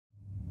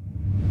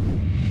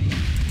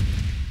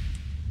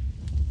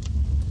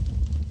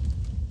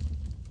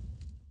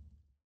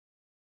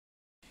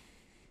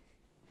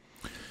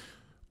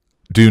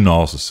Do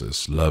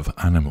narcissists love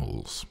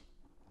animals?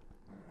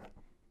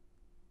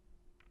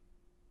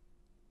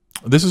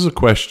 This is a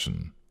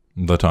question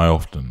that I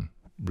often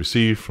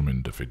receive from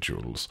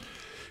individuals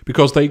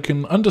because they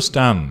can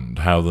understand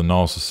how the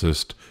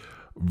narcissist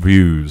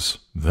views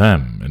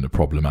them in a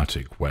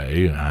problematic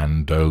way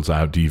and doles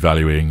out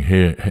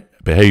devaluing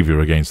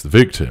behaviour against the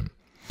victim.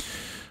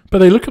 But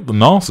they look at the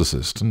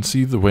narcissist and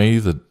see the way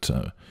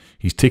that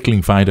he's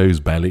tickling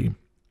Fido's belly,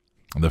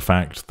 and the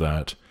fact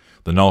that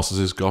the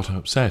narcissist got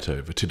upset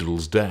over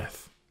Tudor's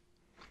death.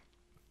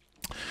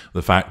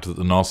 The fact that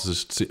the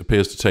narcissist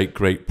appears to take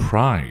great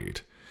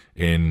pride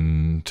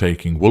in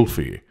taking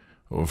Wolfie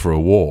for a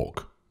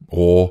walk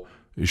or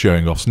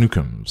showing off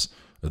snookums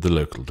at the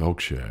local dog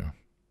show.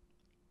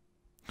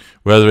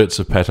 Whether it's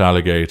a pet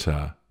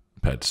alligator,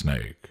 pet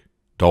snake,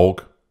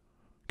 dog,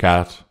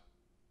 cat,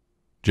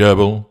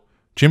 gerbil,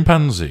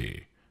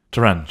 chimpanzee,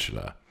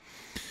 tarantula.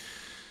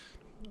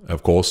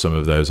 Of course, some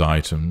of those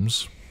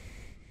items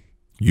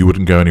you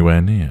wouldn't go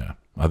anywhere near,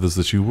 others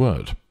that you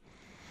would.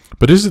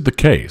 But is it the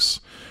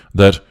case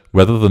that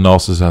whether the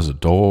narcissist has a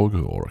dog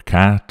or a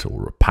cat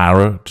or a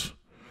parrot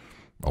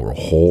or a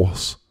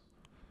horse,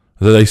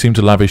 that they seem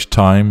to lavish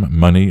time,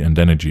 money and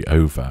energy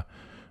over,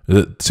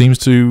 that seems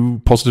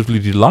to positively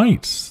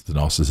delight the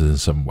narcissist in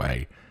some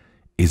way?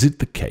 Is it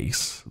the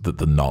case that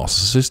the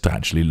narcissist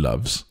actually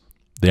loves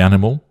the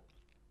animal?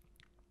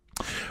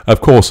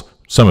 Of course,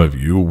 some of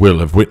you will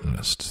have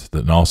witnessed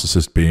the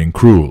narcissist being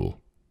cruel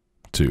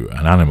to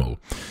an animal.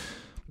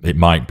 It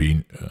might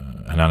be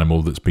an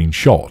animal that's been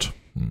shot,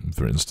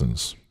 for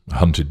instance,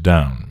 hunted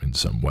down in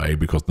some way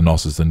because the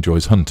narcissist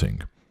enjoys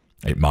hunting.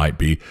 It might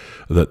be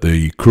that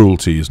the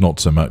cruelty is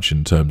not so much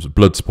in terms of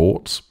blood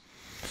sports,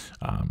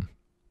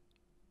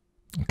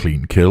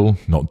 clean kill,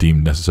 not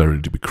deemed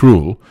necessarily to be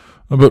cruel,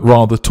 but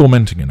rather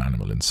tormenting an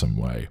animal in some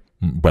way,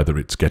 whether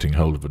it's getting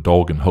hold of a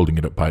dog and holding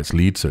it up by its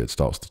lead so it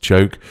starts to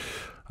choke,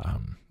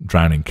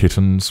 drowning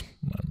kittens,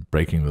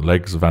 breaking the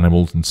legs of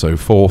animals and so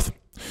forth,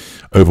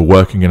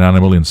 overworking an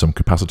animal in some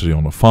capacity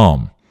on a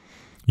farm.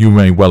 You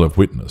may well have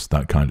witnessed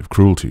that kind of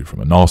cruelty from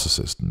a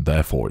narcissist, and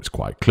therefore it's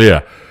quite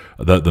clear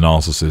that the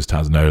narcissist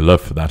has no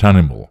love for that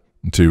animal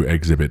to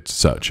exhibit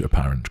such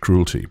apparent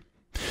cruelty.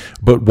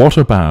 But what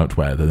about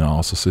where the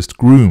narcissist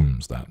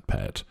grooms that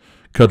pet,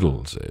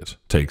 cuddles it,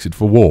 takes it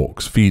for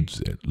walks,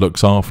 feeds it,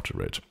 looks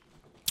after it,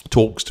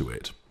 talks to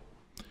it?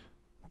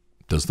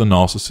 Does the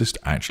narcissist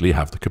actually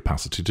have the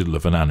capacity to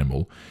love an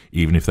animal,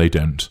 even if they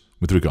don't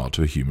with regard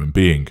to a human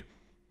being?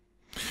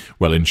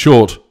 Well, in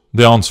short,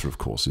 the answer, of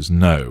course, is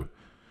no,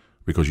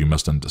 because you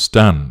must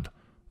understand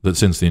that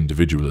since the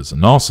individual is a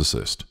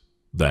narcissist,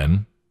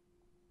 then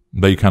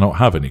they cannot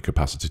have any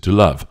capacity to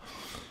love.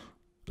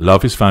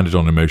 Love is founded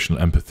on emotional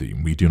empathy,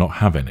 and we do not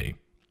have any,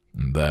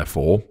 and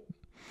therefore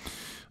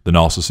the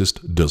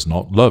narcissist does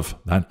not love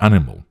that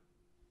animal.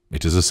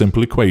 It is a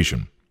simple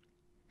equation.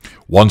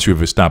 Once you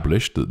have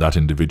established that that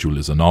individual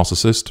is a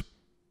narcissist,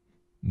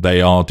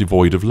 they are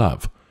devoid of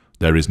love.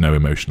 There is no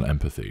emotional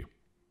empathy.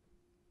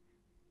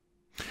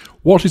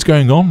 What is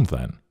going on,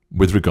 then,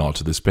 with regard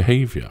to this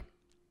behaviour?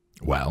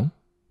 Well,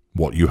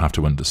 what you have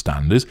to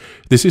understand is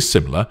this is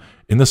similar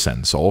in the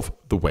sense of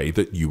the way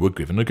that you were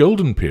given a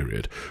golden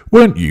period.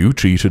 Weren't you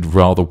treated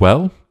rather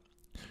well?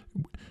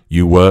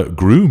 You were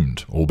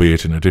groomed,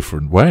 albeit in a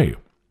different way.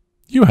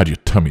 You had your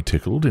tummy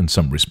tickled in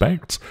some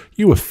respects.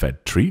 You were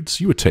fed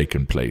treats. You were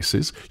taken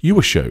places. You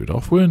were showed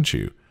off, weren't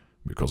you?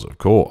 Because, of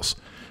course,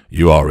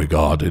 you are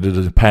regarded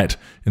as a pet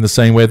in the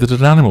same way that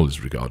an animal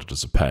is regarded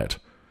as a pet.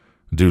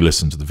 Do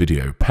listen to the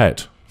video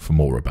Pet for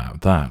more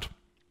about that.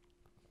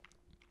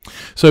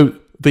 So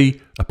the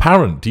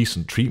apparent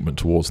decent treatment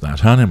towards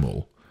that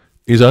animal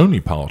is only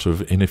part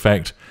of, in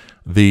effect,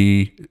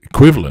 the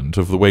equivalent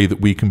of the way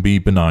that we can be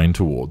benign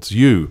towards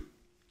you.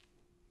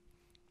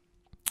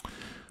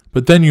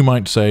 But then you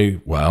might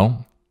say,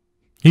 well,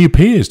 he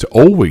appears to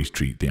always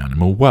treat the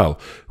animal well.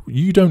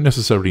 You don't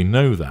necessarily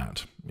know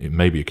that. It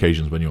may be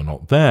occasions when you're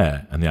not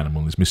there and the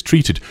animal is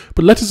mistreated,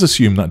 but let us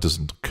assume that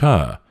doesn't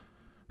occur.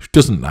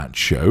 Doesn't that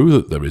show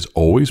that there is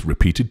always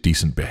repeated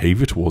decent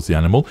behaviour towards the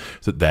animal,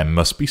 that there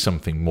must be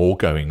something more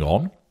going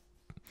on?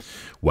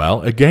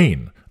 Well,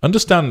 again,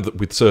 understand that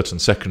with certain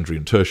secondary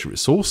and tertiary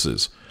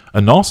sources, a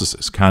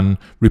narcissist can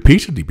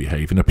repeatedly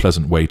behave in a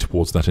pleasant way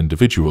towards that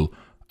individual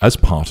as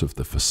part of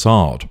the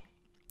facade.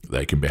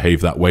 They can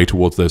behave that way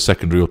towards those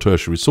secondary or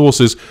tertiary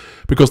sources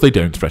because they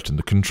don't threaten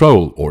the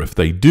control, or if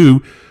they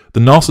do, the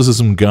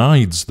narcissism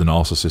guides the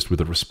narcissist with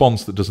a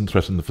response that doesn't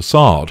threaten the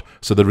facade,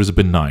 so there is a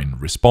benign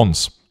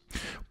response.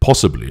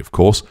 Possibly, of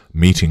course,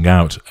 meting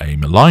out a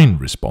malign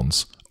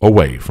response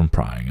away from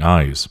prying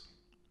eyes.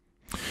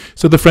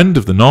 So the friend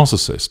of the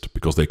narcissist,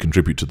 because they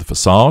contribute to the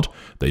facade,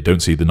 they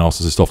don't see the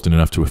narcissist often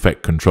enough to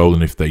effect control,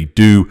 and if they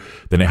do,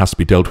 then it has to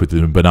be dealt with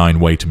in a benign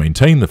way to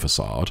maintain the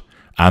facade,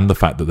 and the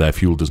fact that their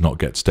fuel does not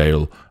get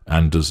stale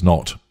and does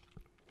not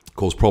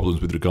cause problems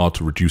with regard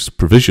to reduced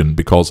provision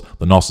because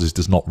the narcissist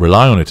does not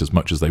rely on it as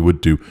much as they would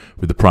do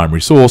with the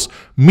primary source,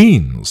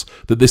 means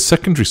that this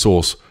secondary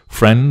source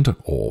friend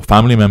or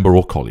family member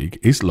or colleague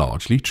is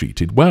largely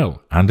treated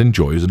well and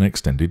enjoys an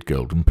extended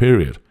golden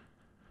period.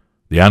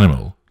 The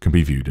animal can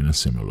be viewed in a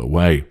similar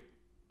way.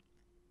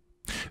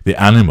 The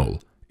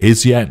animal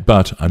is yet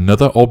but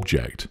another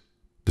object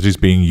that is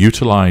being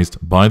utilized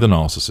by the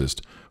narcissist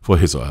for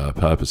his or her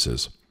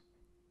purposes.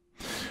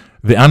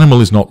 The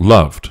animal is not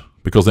loved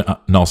because the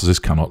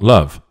narcissist cannot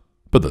love,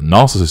 but the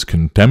narcissist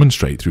can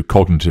demonstrate through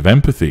cognitive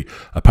empathy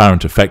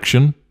apparent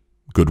affection,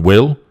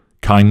 goodwill,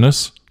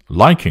 kindness,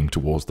 liking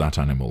towards that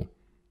animal.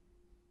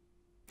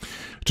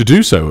 To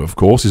do so, of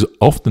course, is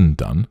often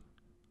done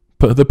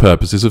for the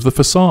purposes of the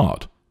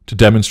facade, to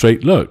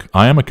demonstrate, look,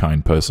 I am a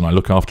kind person, I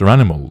look after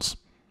animals.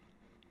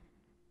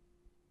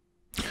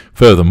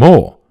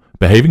 Furthermore,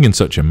 behaving in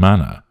such a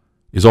manner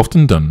is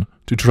often done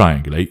to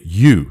triangulate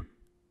you,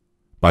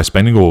 by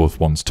spending all of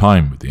one's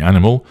time with the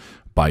animal,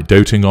 by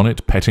doting on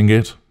it, petting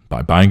it,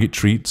 by buying it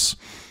treats,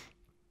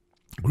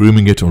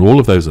 grooming it, and all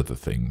of those other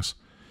things,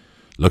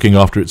 looking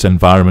after its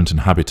environment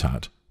and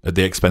habitat, at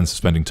the expense of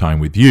spending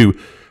time with you,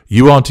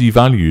 you are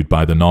devalued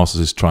by the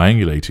narcissist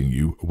triangulating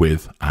you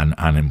with an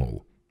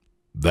animal.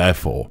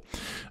 Therefore,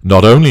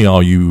 not only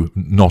are you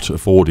not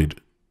afforded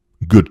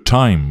good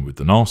time with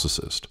the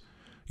narcissist,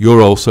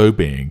 you're also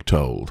being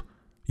told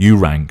you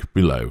rank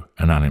below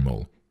an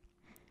animal.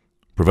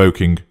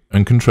 Provoking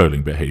and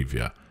controlling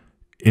behaviour,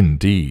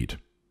 indeed.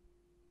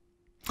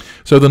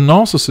 So the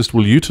narcissist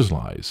will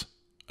utilise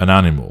an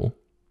animal,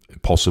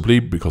 possibly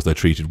because they're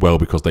treated well,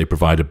 because they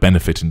provide a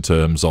benefit in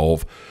terms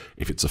of,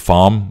 if it's a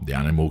farm, the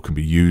animal can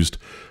be used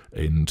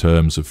in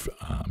terms of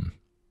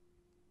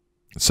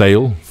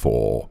sale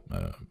for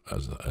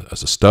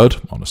as a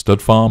stud on a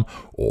stud farm,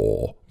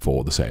 or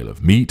for the sale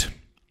of meat,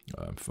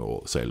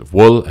 for the sale of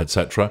wool,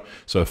 etc.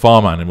 So a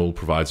farm animal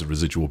provides a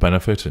residual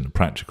benefit in a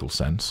practical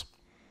sense.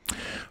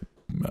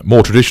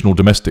 More traditional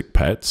domestic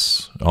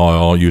pets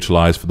are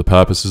utilised for the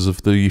purposes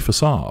of the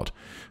facade,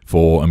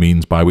 for a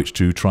means by which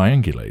to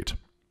triangulate.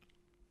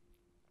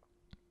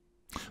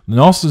 The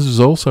narcissist is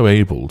also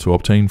able to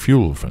obtain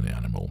fuel from the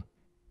animal.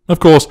 Of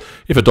course,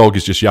 if a dog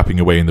is just yapping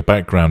away in the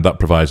background, that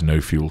provides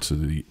no fuel to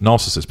the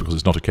narcissist because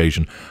it's not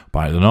occasioned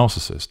by the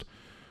narcissist.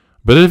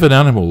 But if an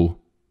animal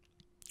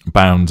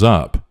bounds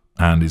up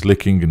and is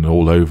licking and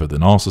all over the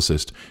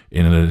narcissist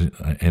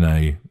in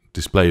a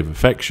display of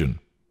affection,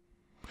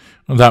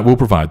 that will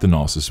provide the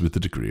narcissist with a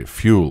degree of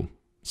fuel.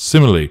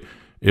 Similarly,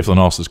 if the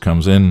narcissist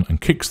comes in and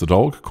kicks the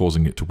dog,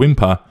 causing it to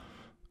whimper,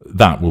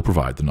 that will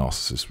provide the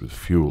narcissist with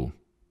fuel.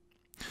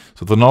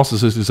 So the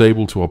narcissist is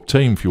able to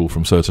obtain fuel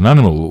from certain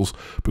animals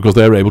because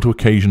they are able to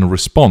occasion a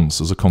response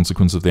as a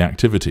consequence of the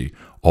activity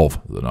of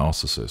the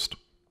narcissist.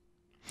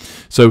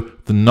 So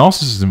the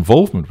narcissist's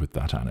involvement with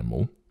that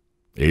animal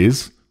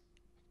is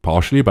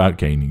partially about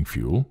gaining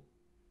fuel.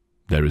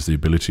 There is the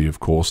ability, of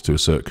course, to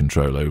assert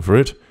control over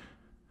it.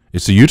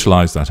 It's to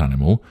utilise that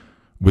animal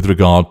with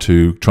regard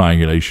to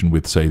triangulation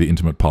with, say, the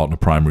intimate partner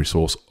primary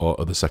source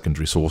or other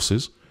secondary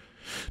sources,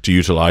 to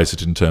utilise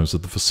it in terms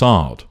of the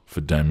facade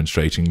for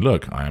demonstrating,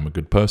 look, I am a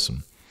good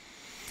person,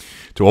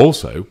 to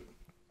also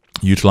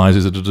utilise it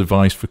as a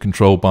device for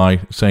control by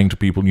saying to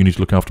people, you need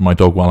to look after my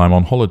dog while I'm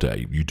on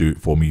holiday, you do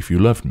it for me if you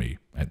love me,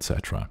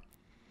 etc.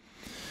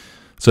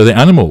 So the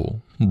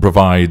animal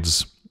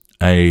provides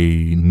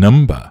a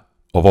number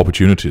of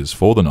opportunities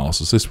for the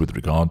narcissist with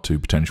regard to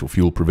potential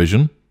fuel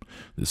provision,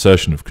 the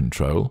assertion of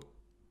control,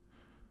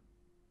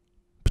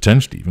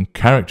 potentially even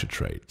character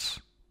traits,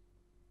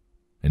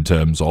 in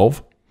terms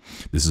of,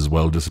 this is a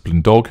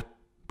well-disciplined dog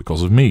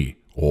because of me,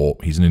 or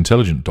he's an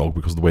intelligent dog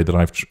because of the way that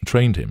I've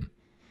trained him,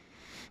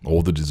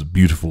 or that is a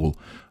beautiful,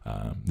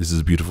 this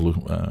is a beautiful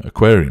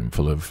aquarium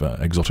full of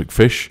exotic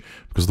fish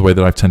because of the way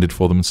that I've tended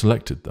for them and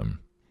selected them,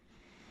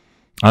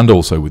 and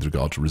also with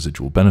regard to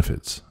residual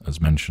benefits,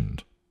 as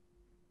mentioned.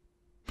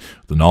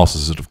 The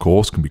narcissist, of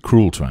course, can be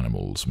cruel to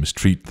animals,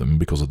 mistreat them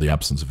because of the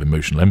absence of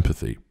emotional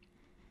empathy.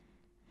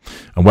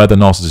 And where the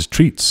narcissist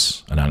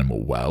treats an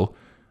animal well,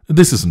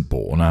 this isn't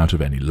born out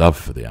of any love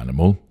for the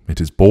animal. It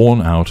is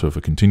born out of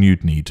a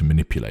continued need to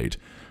manipulate,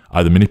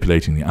 either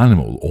manipulating the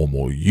animal or,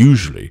 more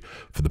usually,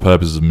 for the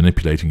purposes of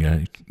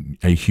manipulating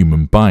a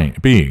human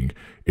being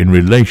in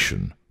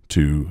relation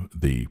to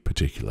the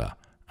particular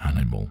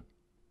animal.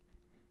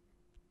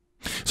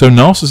 So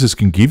narcissists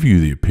can give you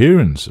the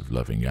appearance of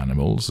loving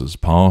animals as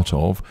part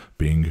of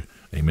being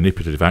a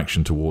manipulative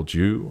action towards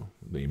you,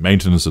 the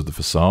maintenance of the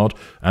facade,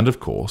 and of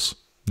course,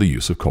 the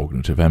use of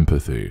cognitive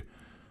empathy.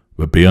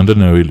 But be under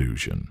no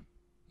illusion.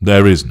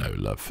 There is no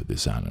love for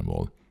this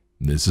animal.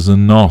 This is a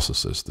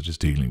narcissist that is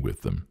dealing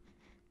with them.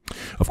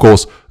 Of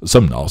course,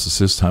 some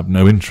narcissists have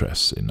no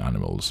interest in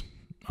animals,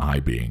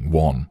 I being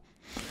one.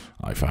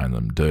 I find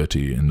them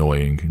dirty,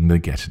 annoying, and they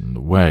get in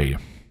the way.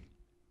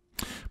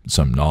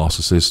 Some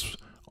narcissists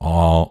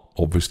are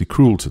obviously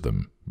cruel to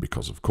them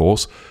because, of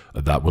course,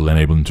 that will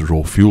enable them to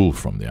draw fuel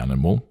from the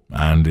animal,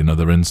 and in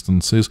other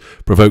instances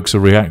provokes a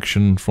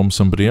reaction from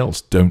somebody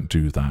else. Don't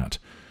do that.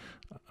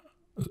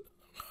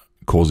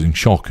 causing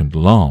shock and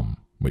alarm,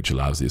 which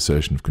allows the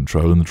assertion of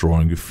control and the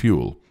drawing of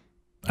fuel.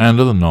 And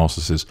other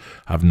narcissists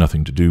have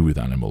nothing to do with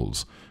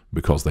animals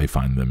because they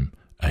find them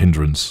a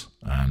hindrance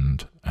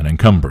and an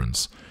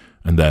encumbrance,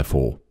 and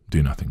therefore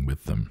do nothing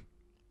with them.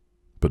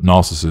 But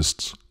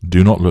narcissists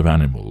do not love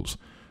animals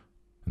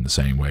in the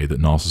same way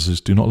that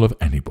narcissists do not love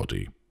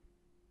anybody.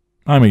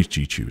 I'm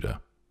H.G. Tudor.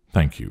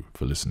 Thank you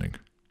for listening.